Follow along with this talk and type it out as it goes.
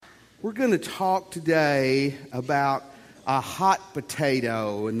We're going to talk today about a hot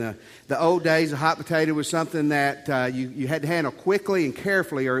potato. In the old days, a hot potato was something that you had to handle quickly and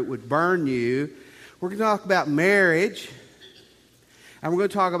carefully or it would burn you. We're going to talk about marriage, and we're going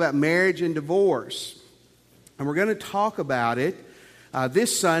to talk about marriage and divorce. And we're going to talk about it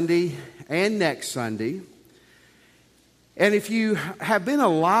this Sunday and next Sunday. And if you have been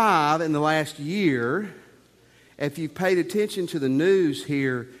alive in the last year, if you've paid attention to the news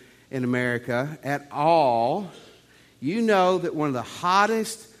here in America at all, you know that one of the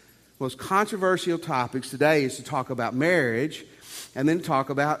hottest, most controversial topics today is to talk about marriage and then talk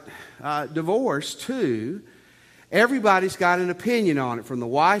about divorce too. Everybody's got an opinion on it, from the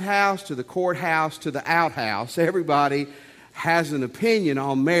White House to the courthouse to the outhouse. Everybody has an opinion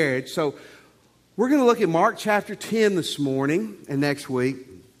on marriage. So we're going to look at Mark chapter 10 this morning and next week.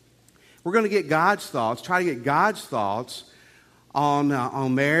 We're going to get God's thoughts, try to get God's thoughts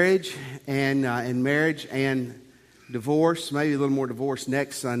on marriage and marriage and divorce, maybe a little more divorce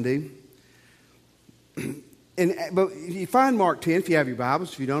next Sunday. But you find Mark 10 if you have your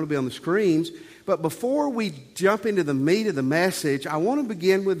Bibles. If you don't, it'll be on the screens. But before we jump into the meat of the message, I want to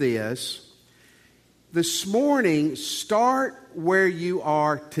begin with this. This morning, start where you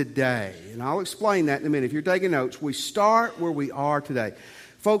are today. And I'll explain that in a minute. If you're taking notes, we start where we are today.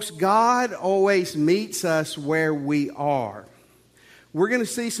 Folks, God always meets us where we are. We're going to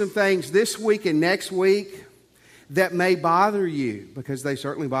see some things this week and next week that may bother you, because they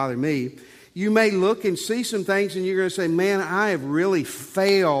certainly bother me. You may look and see some things and you're going to say, man, I have really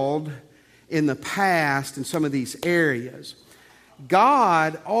failed in the past in some of these areas.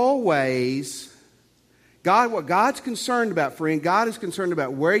 What God's concerned about, friend, God is concerned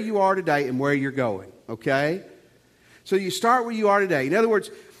about where you are today and where you're going, okay? So you start where you are today. In other words,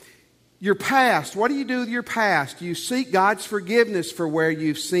 your past, what do you do with your past? You seek God's forgiveness for where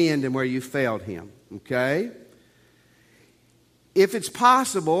you've sinned and where you failed Him, okay? If it's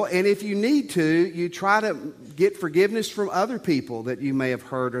possible, and if you need to, you try to get forgiveness from other people that you may have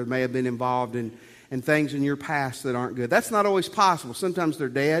hurt or may have been involved in things in your past that aren't good. That's not always possible. Sometimes they're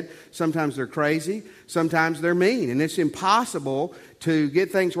dead, sometimes they're crazy, sometimes they're mean. And it's impossible to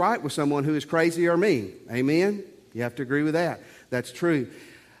get things right with someone who is crazy or mean. Amen? You have to agree with that. That's true.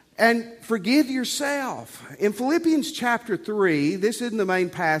 And forgive yourself. In Philippians chapter 3, this isn't the main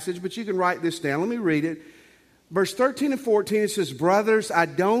passage, but you can write this down. Let me read it. Verse 13 and 14, it says, brothers, I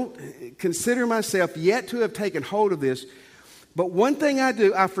don't consider myself yet to have taken hold of this, but one thing I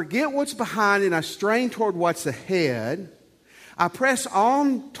do, I forget what's behind and I strain toward what's ahead. I press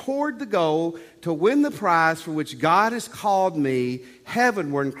on toward the goal to win the prize for which God has called me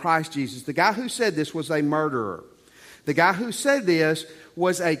heavenward in Christ Jesus. The guy who said this was a murderer. The guy who said this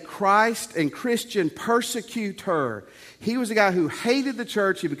was a Christ and Christian persecutor. He was a guy who hated the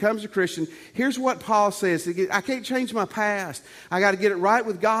church. He becomes a Christian. Here's what Paul says. I can't change my past. I got to get it right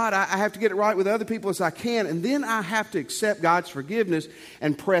with God. I have to get it right with other people as I can. And then I have to accept God's forgiveness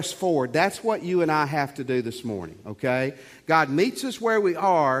and press forward. That's what you and I have to do this morning, okay? God meets us where we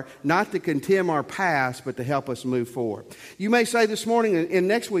are, not to condemn our past, but to help us move forward. You may say this morning and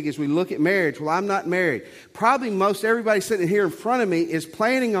next week as we look at marriage, well, I'm not married. Probably most everybody sitting here in front of me is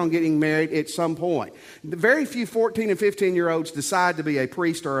planning on getting married at some point. Very few 14 and 15-year-olds decide to be a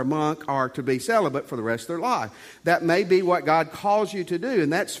priest or a monk or to be celibate for the rest of their life. That may be what God calls you to do,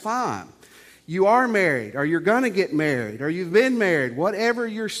 and that's fine. You are married, or you're going to get married, or you've been married. Whatever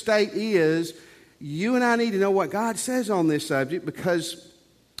your state is, you and I need to know what God says on this subject, because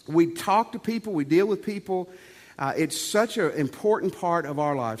we talk to people, we deal with people. It's such an important part of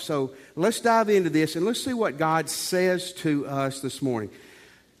our life. So let's dive into this and let's see what God says to us this morning.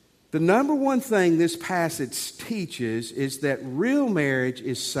 The number one thing this passage teaches is that real marriage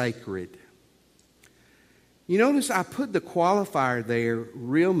is sacred. You notice I put the qualifier there,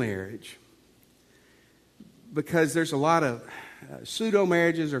 real marriage, because there's a lot of pseudo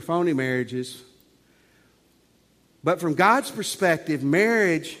marriages or phony marriages. But from God's perspective,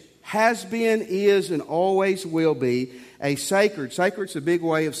 marriage has been, is, and always will be a sacred. Sacred's a big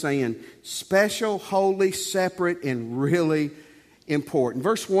way of saying special, holy, separate, and really important.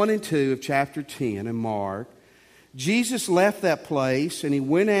 Verse 1 and 2 of chapter 10 in Mark, Jesus left that place and he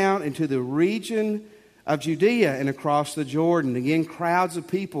went out into the region of Judea and across the Jordan. Again, crowds of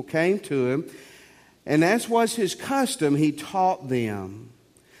people came to him, and as was his custom, he taught them.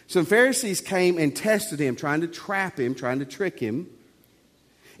 Some Pharisees came and tested him, trying to trap him, trying to trick him,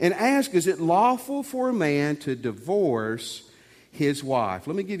 and asked, is it lawful for a man to divorce his wife?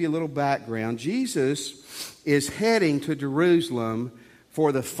 Let me give you a little background. Jesus is heading to Jerusalem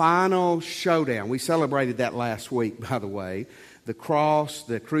for the final showdown. We celebrated that last week, by the way. the cross,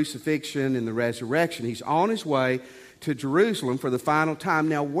 the crucifixion, and the resurrection. He's on his way to Jerusalem for the final time.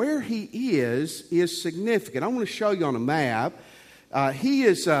 Now, where he is significant. I want to show you on a map.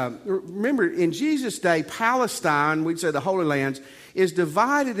 Remember, in Jesus' day, Palestine, we'd say the Holy Lands, is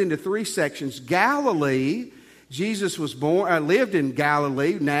divided into three sections. Galilee, Jesus was lived in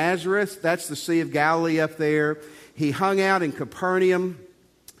Galilee. Nazareth, that's the Sea of Galilee up there. He hung out in Capernaum.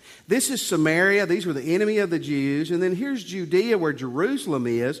 This is Samaria. These were the enemy of the Jews. And then here's Judea, where Jerusalem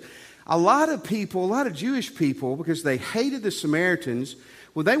is. A lot of Jewish people, because they hated the Samaritans,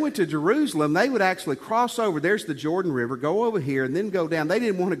 when they went to Jerusalem, they would actually cross over. There's the Jordan River, go over here, and then go down. They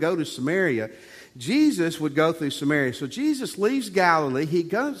didn't want to go to Samaria. Jesus would go through Samaria. So Jesus leaves Galilee. He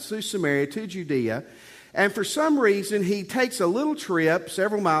goes through Samaria to Judea. And for some reason, he takes a little trip,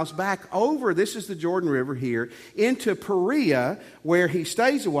 several miles back over, this is the Jordan River here, into Perea, where he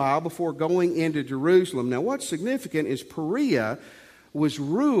stays a while before going into Jerusalem. Now, what's significant is Perea was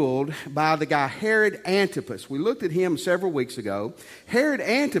ruled by the guy Herod Antipas. We looked at him several weeks ago. Herod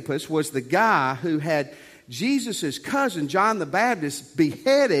Antipas was the guy who had Jesus' cousin, John the Baptist,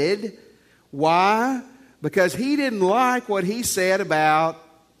 beheaded. Why? Because he didn't like what he said about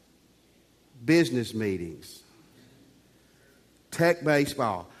business meetings, tech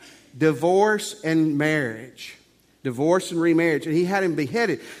baseball, divorce and marriage, divorce and remarriage, and he had him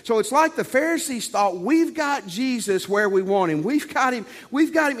beheaded. So it's like the Pharisees thought, we've got Jesus where we want him. We've got him.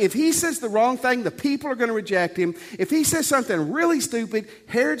 If he says the wrong thing, the people are going to reject him. If he says something really stupid,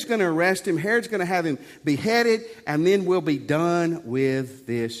 Herod's going to arrest him. Herod's going to have him beheaded, and then we'll be done with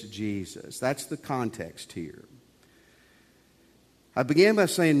this Jesus. That's the context here. I began by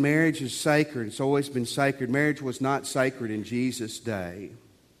saying marriage is sacred. It's always been sacred. Marriage was not sacred in Jesus' day.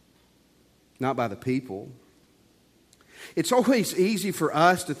 Not by the people. It's always easy for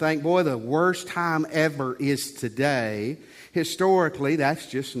us to think, boy, the worst time ever is today. Historically, that's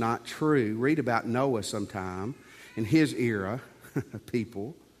just not true. Read about Noah sometime in his era of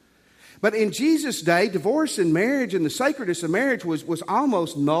people. But in Jesus' day, divorce and marriage and the sacredness of marriage was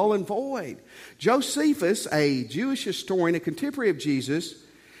almost null and void. Josephus, a Jewish historian, a contemporary of Jesus,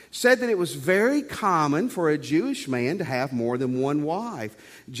 said that it was very common for a Jewish man to have more than one wife.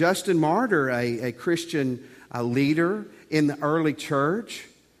 Justin Martyr, a Christian leader in the early church,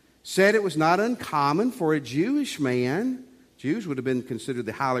 said it was not uncommon for a Jewish man, Jews would have been considered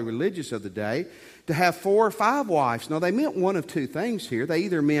the highly religious of the day, to have 4 or 5 wives. Now, they meant one of two things here. They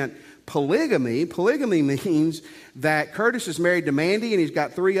either meant polygamy. Polygamy means that Curtis is married to Mandy and he's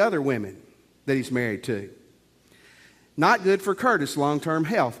got 3 other women that he's married to. Not good for Curtis' long-term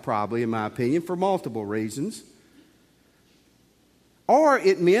health, probably, in my opinion, for multiple reasons. Or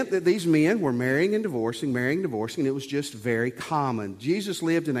it meant that these men were marrying and divorcing, and it was just very common. Jesus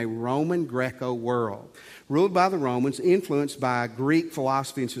lived in a Roman Greco world, ruled by the Romans, influenced by Greek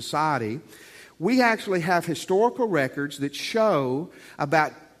philosophy and society. We actually have historical records that show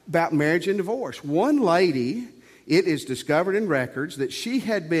about marriage and divorce. One lady, it is discovered in records that she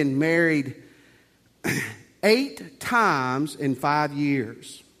had been married 8 times in 5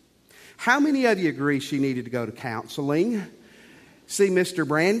 years. How many of you agree she needed to go to counseling? See Mr.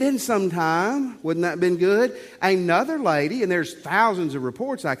 Brandon sometime. Wouldn't that have been good? Another lady, and there's thousands of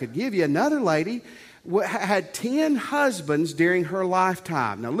reports I could give you, another lady had 10 husbands during her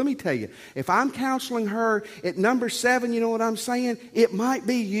lifetime. Now, let me tell you, if I'm counseling her at number 7, you know what I'm saying? It might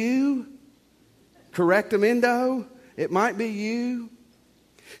be you. Correctamento. It might be you.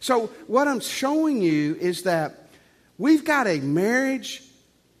 So what I'm showing you is that we've got a marriage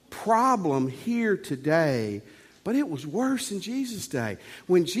problem here today, but it was worse in Jesus' day.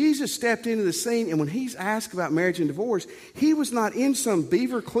 When Jesus stepped into the scene and when he's asked about marriage and divorce, he was not in some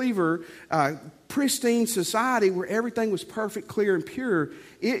beaver cleaver, pristine society where everything was perfect, clear, and pure.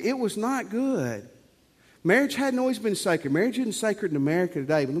 It was not good. Marriage hadn't always been sacred. Marriage isn't sacred in America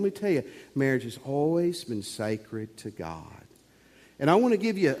today, but let me tell you, marriage has always been sacred to God. And I'm going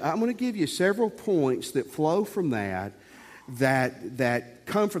to give you several points that flow from that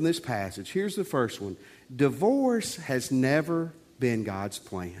come from this passage. Here's the first one. Divorce has never been God's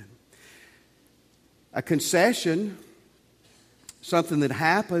plan. A concession, something that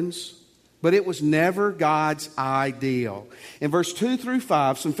happens, but it was never God's ideal. In verse 2 through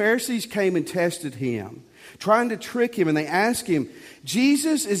 5, some Pharisees came and tested him, trying to trick him, and they asked him,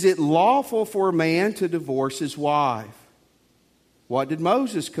 Jesus, is it lawful for a man to divorce his wife? What did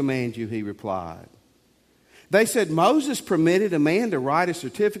Moses command you? He replied. They said, Moses permitted a man to write a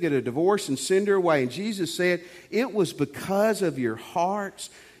certificate of divorce and send her away. And Jesus said, it was because of your hearts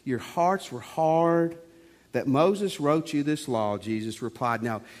were hard, that Moses wrote you this law. Jesus replied.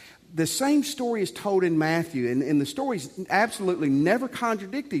 Now, the same story is told in Matthew, and the stories absolutely never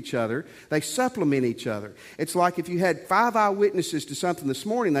contradict each other. They supplement each other. It's like if you had 5 eyewitnesses to something this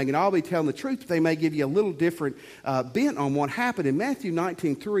morning, they can all be telling the truth, but they may give you a little different bent on what happened. In Matthew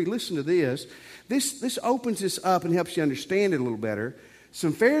 19:3, listen to this. This opens this up and helps you understand it a little better.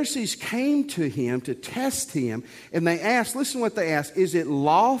 Some Pharisees came to him to test him, and they asked, listen to what they asked, is it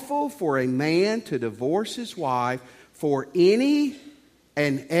lawful for a man to divorce his wife for any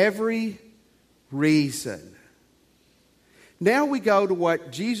and every reason? Now we go to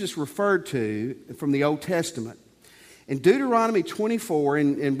what Jesus referred to from the Old Testament. In Deuteronomy 24,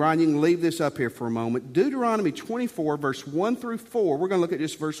 and Brian, you can leave this up here for a moment. Deuteronomy 24, verse 1 through 4, we're going to look at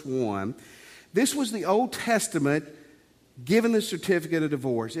just verse 1. This was the Old Testament given the certificate of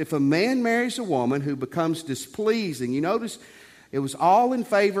divorce. If a man marries a woman who becomes displeasing, you notice it was all in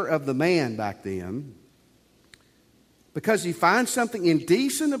favor of the man back then, because he finds something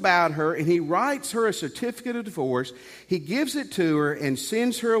indecent about her and he writes her a certificate of divorce, he gives it to her and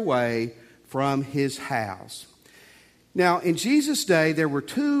sends her away from his house. Now, in Jesus' day, there were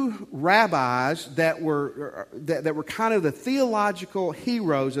 2 rabbis that were kind of the theological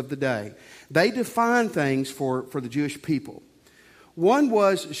heroes of the day. They defined things for the Jewish people. One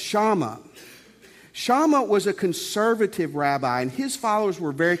was Shammah. Shammah was a conservative rabbi, and his followers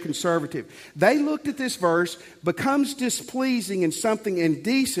were very conservative. They looked at this verse, becomes displeasing and something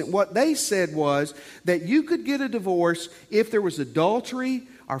indecent. What they said was that you could get a divorce if there was adultery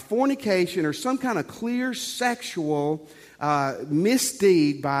or fornication or some kind of clear sexual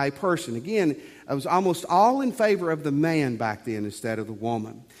misdeed by a person. Again, it was almost all in favor of the man back then instead of the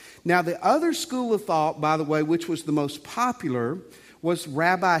woman. Now, the other school of thought, by the way, which was the most popular, was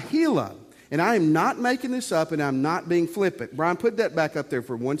Rabbi Hillel. And I am not making this up, and I'm not being flippant. Brian, put that back up there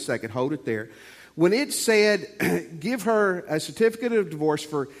for 1 second. Hold it there. When it said, give her a certificate of divorce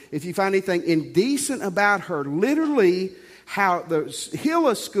for if you find anything indecent about her, literally how the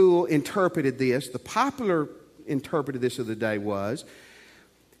Hillel school interpreted this, the popular interpreted this of the day was,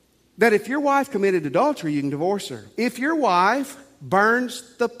 that if your wife committed adultery, you can divorce her. If your wife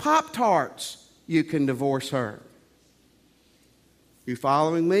burns the Pop-Tarts, you can divorce her. You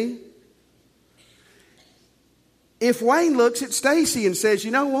following me? If Wayne looks at Stacy and says,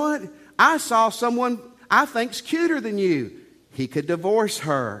 you know what? I saw someone I think's cuter than you, he could divorce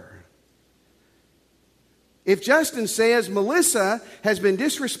her. If Justin says Melissa has been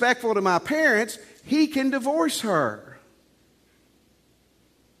disrespectful to my parents, he can divorce her.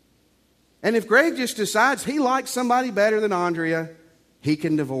 And if Greg just decides he likes somebody better than Andrea, he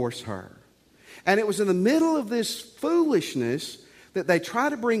can divorce her. And it was in the middle of this foolishness that they try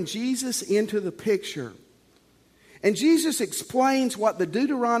to bring Jesus into the picture. And Jesus explains what the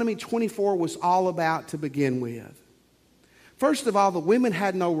Deuteronomy 24 was all about to begin with. First of all, the women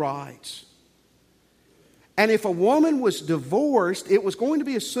had no rights. And if a woman was divorced, it was going to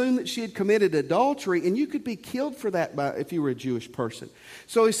be assumed that she had committed adultery, and you could be killed for that if you were a Jewish person.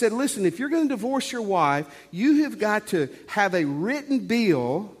 So he said, listen, if you're going to divorce your wife, you have got to have a written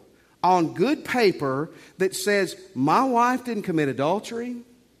bill on good paper that says, my wife didn't commit adultery.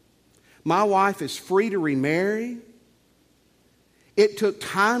 My wife is free to remarry. It took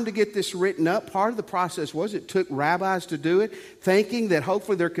time to get this written up. Part of the process was it took rabbis to do it, thinking that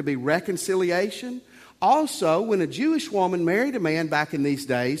hopefully there could be reconciliation. Also, when a Jewish woman married a man back in these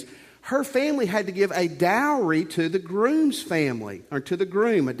days, her family had to give a dowry to the groom's family, or to the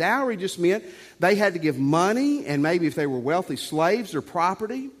groom. A dowry just meant they had to give money, and maybe if they were wealthy, slaves or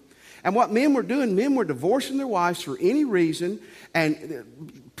property. And what men were doing, men were divorcing their wives for any reason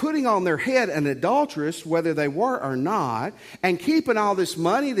and putting on their head an adulteress, whether they were or not, and keeping all this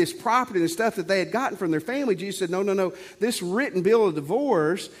money, this property, and stuff that they had gotten from their family. Jesus said, no. This written bill of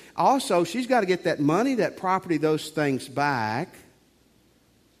divorce, also, she's got to get that money, that property, those things back.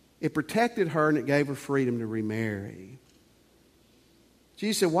 It protected her and it gave her freedom to remarry.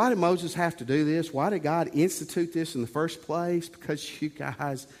 Jesus said, why did Moses have to do this? Why did God institute this in the first place? Because you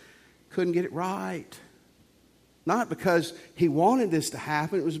guys couldn't get it right. Not because he wanted this to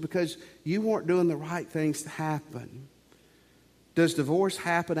happen. It was because you weren't doing the right things to happen. Does divorce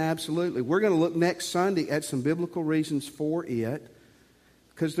happen? Absolutely. We're going to look next Sunday at some biblical reasons for it.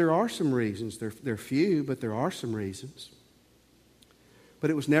 Because there are some reasons. They're few, but there are some reasons.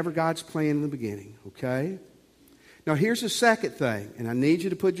 But it was never God's plan in the beginning. Okay? Now here's the second thing. And I need you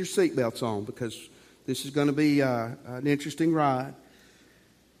to put your seatbelts on because this is going to be an interesting ride.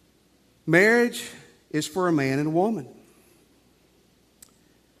 Marriage is for a man and a woman.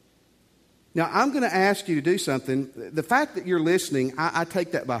 Now, I'm going to ask you to do something. The fact that you're listening, I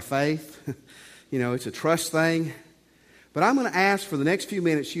take that by faith. It's a trust thing. But I'm going to ask for the next few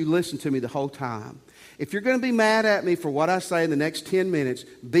minutes you listen to me the whole time. If you're going to be mad at me for what I say in the next 10 minutes,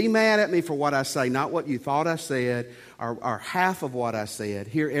 be mad at me for what I say, not what you thought I said or half of what I said.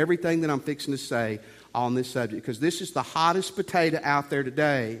 Hear everything that I'm fixing to say on this subject, because this is the hottest potato out there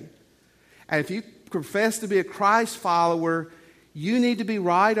today. And if you profess to be a Christ follower, you need to be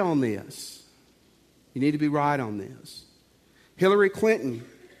right on this. You need to be right on this. Hillary Clinton,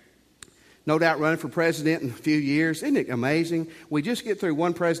 no doubt running for president in a few years. Isn't it amazing? We just get through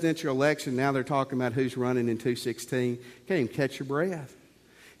one presidential election. Now they're talking about who's running in 2016. Can't even catch your breath.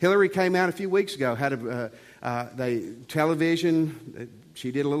 Hillary came out a few weeks ago, had television.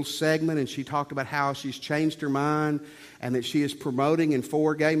 She did a little segment, and she talked about how she's changed her mind and that she is promoting and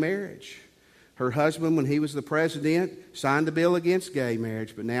for gay marriage. Her husband, when he was the president, signed a bill against gay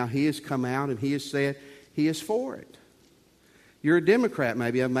marriage, but now he has come out and he has said he is for it. You're a Democrat.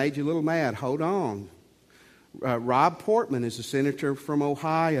 Maybe I've made you a little mad. Hold on. Rob Portman is a senator from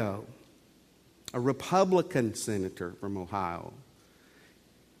Ohio, a Republican senator from Ohio.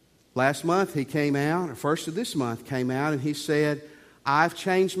 Last month he came out, or first of this month came out, and he said, I've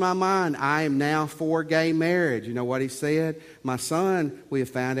changed my mind. I am now for gay marriage. You know what he said? My son, we have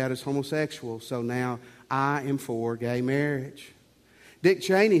found out, is homosexual, so now I am for gay marriage. Dick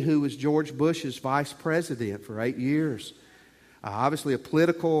Cheney, who was George Bush's vice president for 8 years, obviously a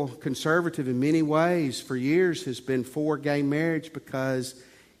political conservative in many ways, for years has been for gay marriage because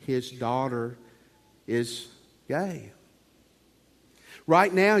his daughter is gay.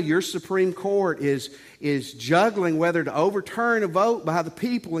 Right now, your Supreme Court is juggling whether to overturn a vote by the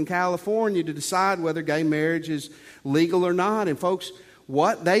people in California to decide whether gay marriage is legal or not. And folks,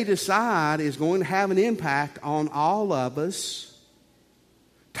 what they decide is going to have an impact on all of us.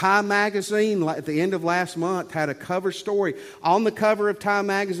 Time magazine, at the end of last month, had a cover story. On the cover of Time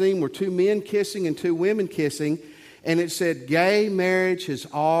magazine were 2 men kissing and 2 women kissing, and it said, gay marriage has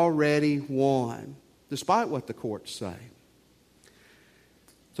already won, despite what the courts say.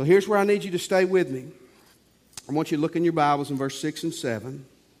 So here's where I need you to stay with me. I want you to look in your Bibles in verse 6 and 7.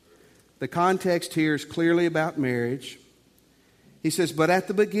 The context here is clearly about marriage. He says, but at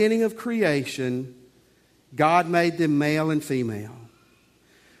the beginning of creation, God made them male and female.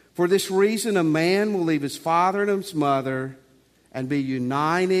 For this reason, a man will leave his father and his mother and be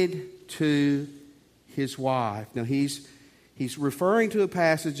united to his wife. Now, he's referring to a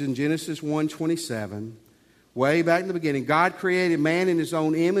passage in Genesis 1:27, way back in the beginning. God created man in his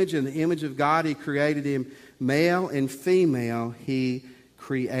own image. In the image of God, he created him. Male and female, he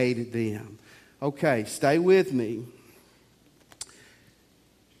created them. Okay, stay with me.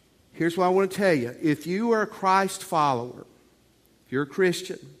 Here's what I want to tell you. If you are a Christ follower, if you're a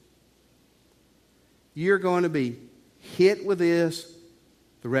Christian, you're going to be hit with this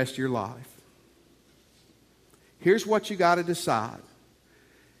the rest of your life. Here's what you got to decide.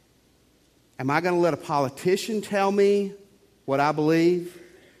 Am I going to let a politician tell me what I believe?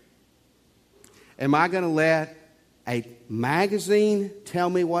 Am I going to let a magazine tell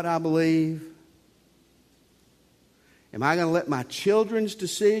me what I believe? Am I going to let my children's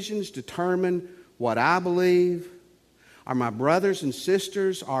decisions determine what I believe? Are my brothers and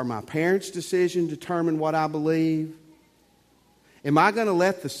sisters, are my parents' decision determine what I believe? Am I going to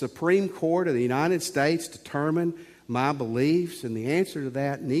let the Supreme Court of the United States determine my beliefs? And the answer to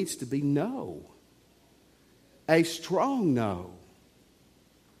that needs to be no. A strong no.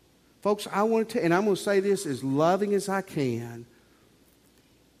 Folks, I want to, and I'm going to say this as loving as I can.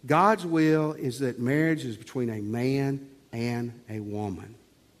 God's will is that marriage is between a man and a woman.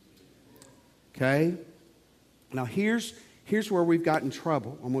 Okay? Now, here's where we've got in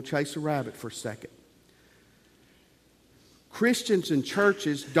trouble. I'm going to chase a rabbit for a second. Christians and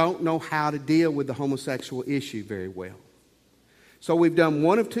churches don't know how to deal with the homosexual issue very well. So we've done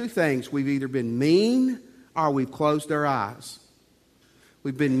one of two things. We've either been mean or we've closed our eyes.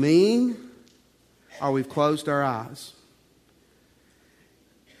 We've been mean or we've closed our eyes.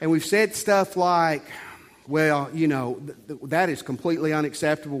 And we've said stuff like, well, you know, that is completely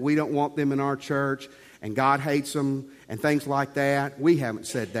unacceptable. We don't want them in our church. And God hates them, and things like that. We haven't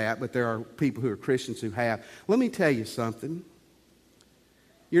said that, but there are people who are Christians who have. Let me tell you something.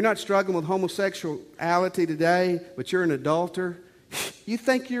 You're not struggling with homosexuality today, but you're an adulterer. You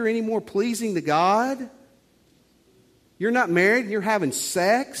think you're any more pleasing to God? You're not married, and you're having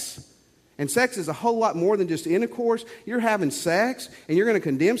sex. And sex is a whole lot more than just intercourse. You're having sex, and you're going to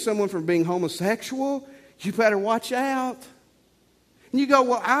condemn someone for being homosexual? You better watch out. And you go,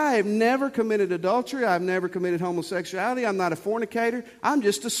 well, I have never committed adultery. I've never committed homosexuality. I'm not a fornicator. I'm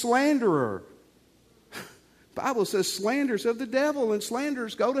just a slanderer. The Bible says slanders of the devil and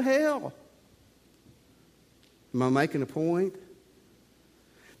slanderers go to hell. Am I making a point?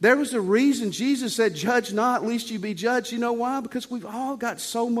 There was a reason Jesus said, judge not, lest you be judged. You know why? Because we've all got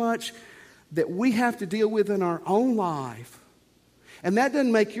so much that we have to deal with in our own life. And that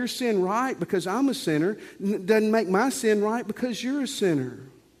doesn't make your sin right because I'm a sinner. It doesn't make my sin right because you're a sinner.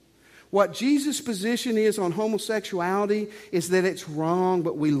 What Jesus' position is on homosexuality is that it's wrong,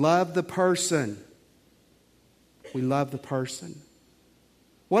 but we love the person. We love the person.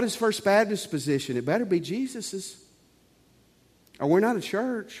 What is First Baptist's position? It better be Jesus's. Or we're not a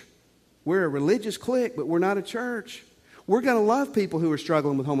church. We're a religious clique, but we're not a church. We're going to love people who are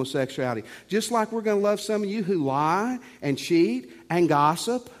struggling with homosexuality. Just like we're going to love some of you who lie and cheat and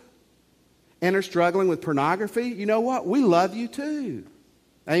gossip and are struggling with pornography. You know what? We love you too.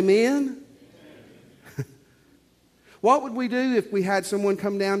 Amen? What would we do if we had someone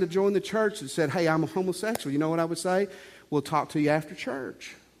come down to join the church that said, hey, I'm a homosexual? You know what I would say? We'll talk to you after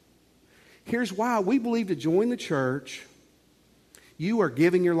church. Here's why. We believe to join the church, you are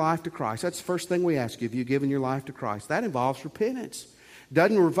giving your life to Christ. That's the first thing we ask you. Have you given your life to Christ? That involves repentance.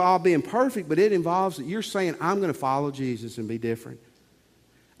 Doesn't involve being perfect, but it involves that you're saying, I'm going to follow Jesus and be different.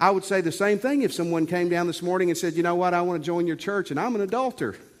 I would say the same thing if someone came down this morning and said, you know what, I want to join your church and I'm an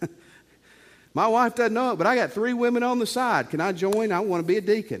adulterer. My wife doesn't know it, but I got 3 women on the side. Can I join? I want to be a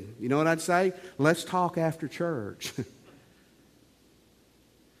deacon. You know what I'd say? Let's talk after church.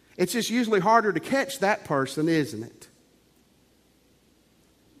 It's just usually harder to catch that person, isn't it?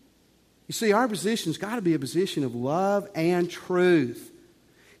 You see, our position's got to be a position of love and truth.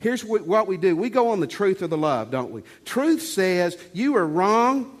 Here's what we do. We go on the truth or the love, don't we? Truth says, you are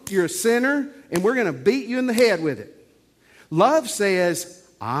wrong, you're a sinner, and we're going to beat you in the head with it. Love says,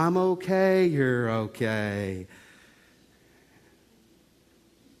 I'm okay, you're okay.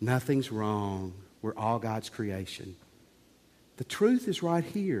 Nothing's wrong. We're all God's creation. The truth is right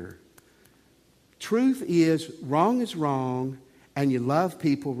here. Truth is wrong, and you love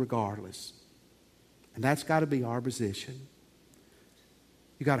people regardless. And that's got to be our position.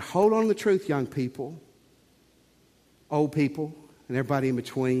 You got to hold on to the truth, young people, old people, and everybody in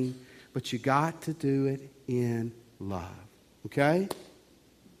between. But you got to do it in love. Okay?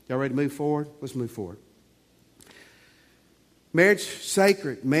 Y'all ready to move forward? Let's move forward. Marriage,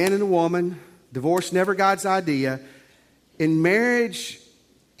 sacred. Man and a woman. Divorce, never God's idea. In marriage,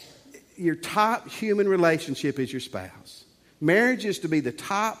 your top human relationship is your spouse. Marriage is to be the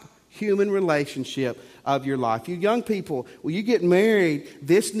top human relationship of your life. You young people, when you get married,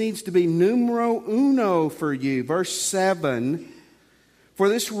 this needs to be numero uno for you. Verse 7, for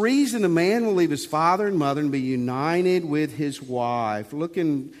this reason a man will leave his father and mother and be united with his wife. Look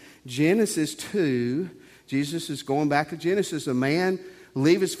in Genesis 2. Jesus is going back to Genesis. A man will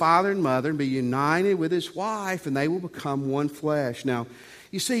leave his father and mother and be united with his wife, and they will become one flesh. Now,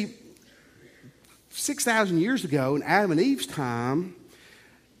 you see, 6,000 years ago in Adam and Eve's time,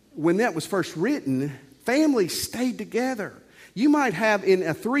 when that was first written, families stayed together. You might have in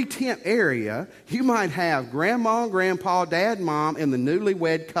a 3-tent area, you might have grandma, grandpa, dad, mom, and the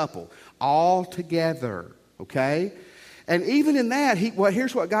newlywed couple all together, okay? And even in that,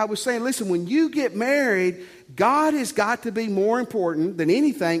 here's what God was saying. Listen, when you get married, God has got to be more important than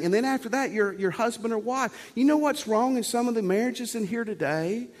anything. And then after that, your husband or wife. You know what's wrong in some of the marriages in here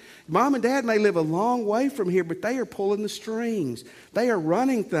today? Mom and dad may live a long way from here, but they are pulling the strings. They are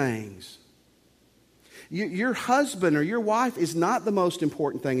running things. Your husband or your wife is not the most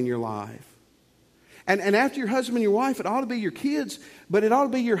important thing in your life. And after your husband and your wife, it ought to be your kids, but it ought to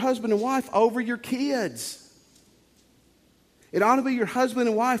be your husband and wife over your kids. It ought to be your husband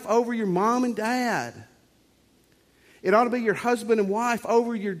and wife over your mom and dad. It ought to be your husband and wife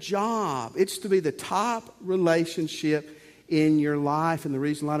over your job. It's to be the top relationship in your life. And the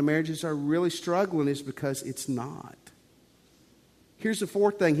reason a lot of marriages are really struggling is because it's not. Here's the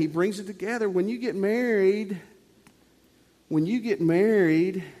fourth thing. He brings it together. When you get married,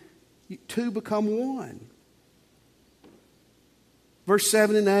 two become one. Verse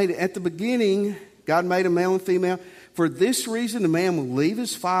 7 and 8, at the beginning, God made a male and female. For this reason, a man will leave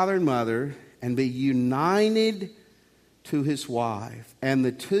his father and mother and be united to his wife, and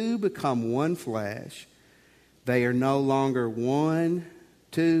the two become one flesh. They are no longer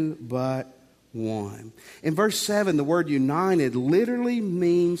two, but one. In verse 7, the word united literally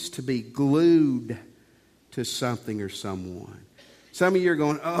means to be glued to something or someone. Some of you are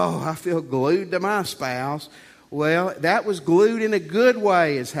going, oh, I feel glued to my spouse. Well, that was glued in a good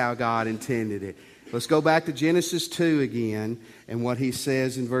way is how God intended it. Let's go back to Genesis 2 again and what he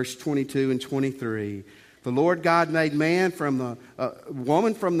says in verse 22 and 23. The Lord God made man from the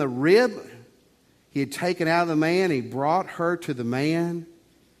woman from the rib he had taken out of the man. He brought her to the man.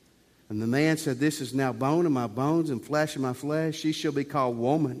 And the man said, this is now bone of my bones and flesh of my flesh. She shall be called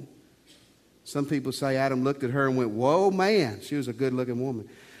woman. Some people say Adam looked at her and went, whoa, man. She was a good-looking woman.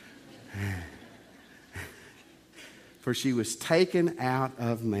 For she was taken out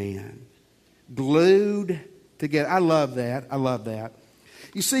of man, glued together. I love that. I love that.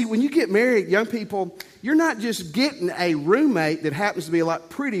 You see, when you get married, young people, you're not just getting a roommate that happens to be a lot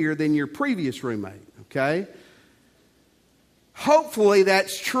prettier than your previous roommate, okay? Hopefully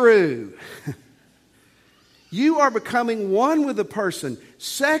that's true. You are becoming one with a person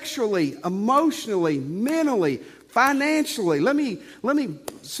sexually, emotionally, mentally, financially. Let me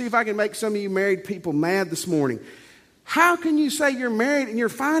see if I can make some of you married people mad this morning. How can you say you're married and your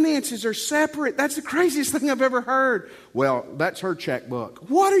finances are separate? That's the craziest thing I've ever heard. Well, that's her checkbook.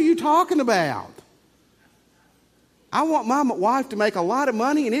 What are you talking about? I want my wife to make a lot of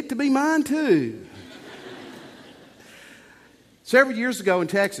money and it to be mine too. Several years ago in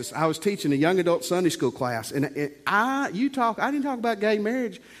Texas, I was teaching a young adult Sunday school class, and I didn't talk about gay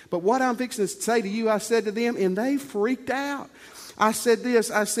marriage, but what I'm fixing to say to you, I said to them, and they freaked out. I said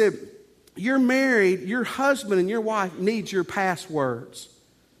this, I said, you're married, your husband and your wife needs your passwords.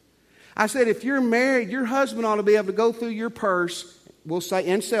 I said, if you're married, your husband ought to be able to go through your purse, we'll say,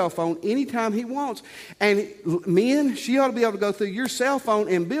 and cell phone, anytime he wants. And men, she ought to be able to go through your cell phone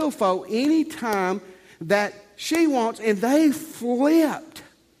and billfold anytime that she wants, and they flipped.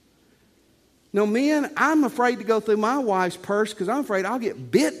 No, men, I'm afraid to go through my wife's purse because I'm afraid I'll get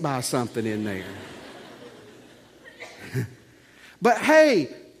bit by something in there. But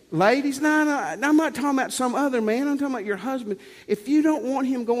hey, ladies, no, I'm not talking about some other man. I'm talking about your husband. If you don't want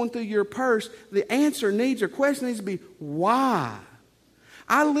him going through your purse, the answer needs or question needs to be, why?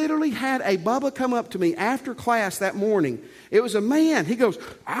 I literally had a Bubba come up to me after class that morning. It was a man. He goes,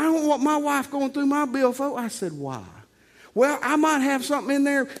 I don't want my wife going through my billfold. I said, why? Well, I might have something in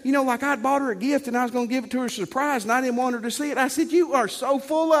there, like I'd bought her a gift and I was going to give it to her as a surprise and I didn't want her to see it. I said, you are so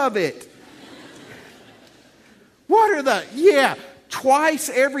full of it. Twice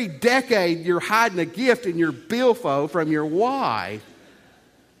every decade you're hiding a gift in your billfold from your wife.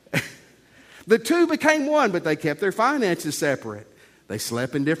 The two became one, but they kept their finances separate. They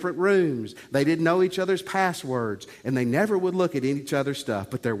slept in different rooms. They didn't know each other's passwords. And they never would look at each other's stuff.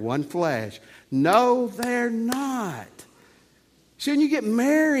 But they're one flesh. No, they're not. See, when you get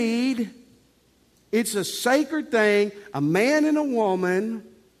married, it's a sacred thing. A man and a woman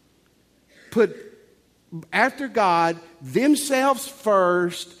put after God themselves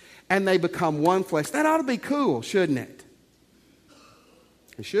first. And they become one flesh. That ought to be cool, shouldn't it?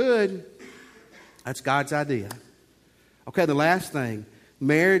 It should. That's God's idea. Okay, the last thing.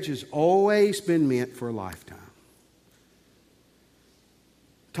 Marriage has always been meant for a lifetime.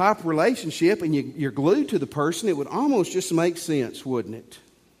 Top relationship, and you're glued to the person, it would almost just make sense, wouldn't it?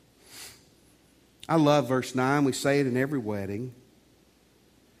 I love verse 9. We say it in every wedding.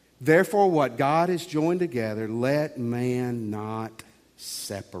 Therefore, what God has joined together, let man not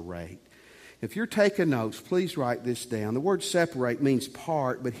separate. If you're taking notes, please write this down. The word separate means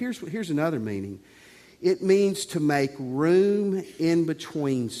part, but here's another meaning. It means to make room in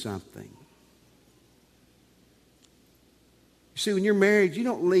between something. You see, when you're married, you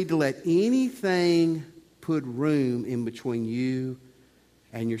don't need to let anything put room in between you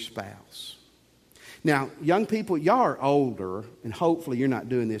and your spouse. Now, young people, y'all are older, and hopefully you're not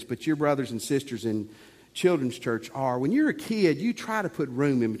doing this, but your brothers and sisters in children's church are. When you're a kid, you try to put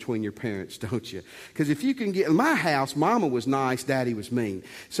room in between your parents, don't you? Because if you can get, in my house, Mama was nice, Daddy was mean.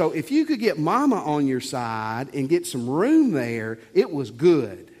 So if you could get Mama on your side and get some room there, it was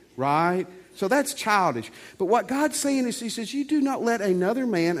good, right? So that's childish. But what God's saying is, He says, you do not let another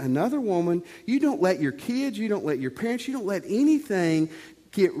man, another woman, you don't let your kids, you don't let your parents, you don't let anything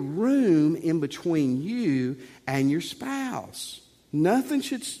get room in between you and your spouse. Nothing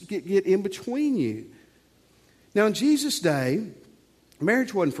should get in between you. Now, in Jesus' day,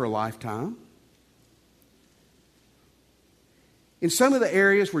 marriage wasn't for a lifetime. In some of the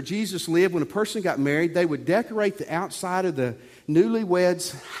areas where Jesus lived, when a person got married, they would decorate the outside of the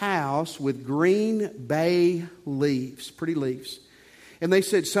newlywed's house with green bay leaves, pretty leaves. And they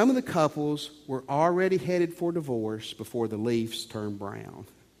said some of the couples were already headed for divorce before the leaves turned brown.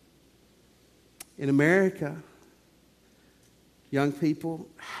 In America, young people,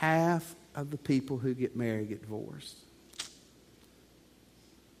 half of the people who get married get divorced.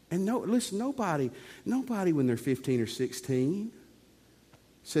 And nobody when they're 15 or 16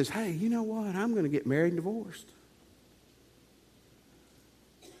 says, hey, you know what? I'm going to get married and divorced.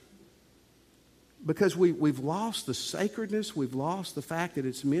 Because we've lost the sacredness. We've lost the fact that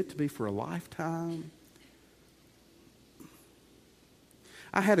it's meant to be for a lifetime.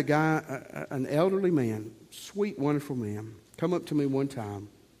 I had a guy, an elderly man, sweet, wonderful man, come up to me one time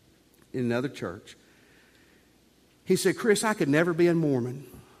in another church. He said, Chris, I could never be a Mormon.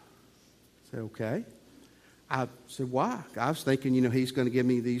 I said, okay. I said, why? I was thinking, he's going to give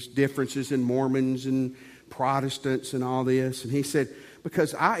me these differences in Mormons and Protestants and all this. And he said,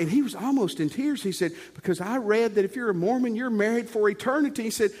 and he was almost in tears. He said, because I read that if you're a Mormon, you're married for eternity. He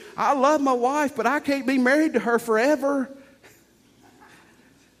said, I love my wife, but I can't be married to her forever.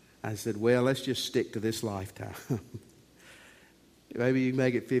 I said, well, let's just stick to this lifetime. Maybe you can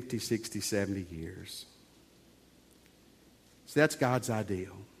make it 50, 60, 70 years. So that's God's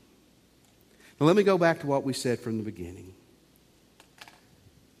ideal. Now let me go back to what we said from the beginning.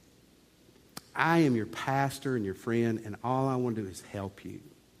 I am your pastor and your friend, and all I want to do is help you.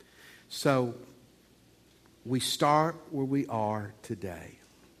 So we start where we are today.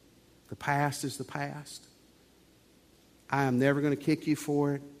 The past is the past. I am never going to kick you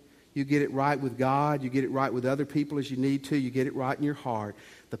for it. You get it right with God. You get it right with other people as you need to. You get it right in your heart.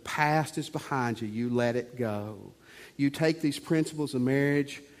 The past is behind you. You let it go. You take these principles of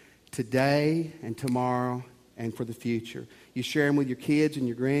marriage today and tomorrow and for the future. You share them with your kids and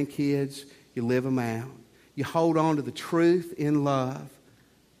your grandkids. You live them out. You hold on to the truth in love.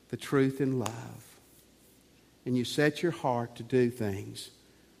 The truth in love. And you set your heart to do things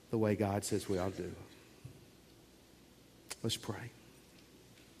the way God says we ought to do them. Let's pray.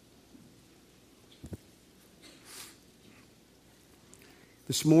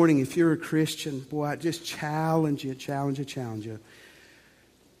 This morning, if you're a Christian, boy, I just challenge you.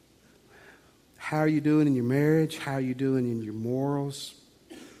 How are you doing in your marriage? How are you doing in your morals?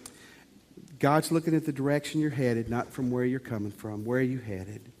 God's looking at the direction you're headed, not from where you're coming from. Where are you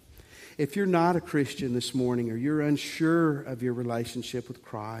headed? If you're not a Christian this morning, or you're unsure of your relationship with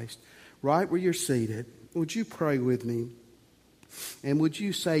Christ, right where you're seated, would you pray with me? And would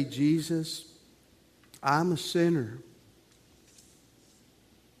you say, Jesus, I'm a sinner.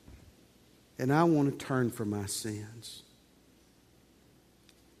 And I want to turn from my sins.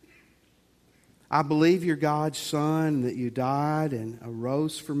 I believe you're God's Son, that you died and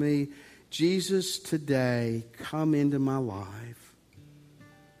arose for me. Jesus, today, come into my life.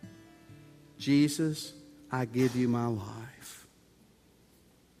 Jesus, I give you my life.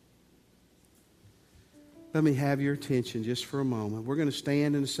 Let me have your attention just for a moment. We're going to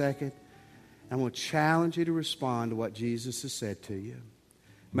stand in a second. I'm going to challenge you to respond to what Jesus has said to you.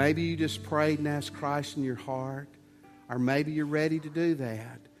 Maybe you just prayed and asked Christ in your heart, or maybe you're ready to do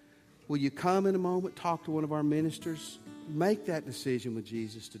that. Will you come in a moment, talk to one of our ministers, make that decision with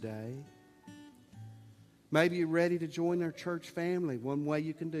Jesus today? Maybe you're ready to join our church family. One way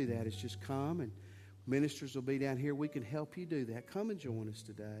you can do that is just come, and ministers will be down here. We can help you do that. Come and join us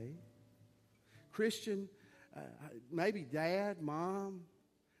today. Christian, maybe dad, mom,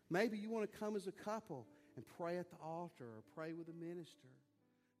 maybe you want to come as a couple and pray at the altar or pray with a minister.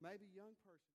 Maybe young person.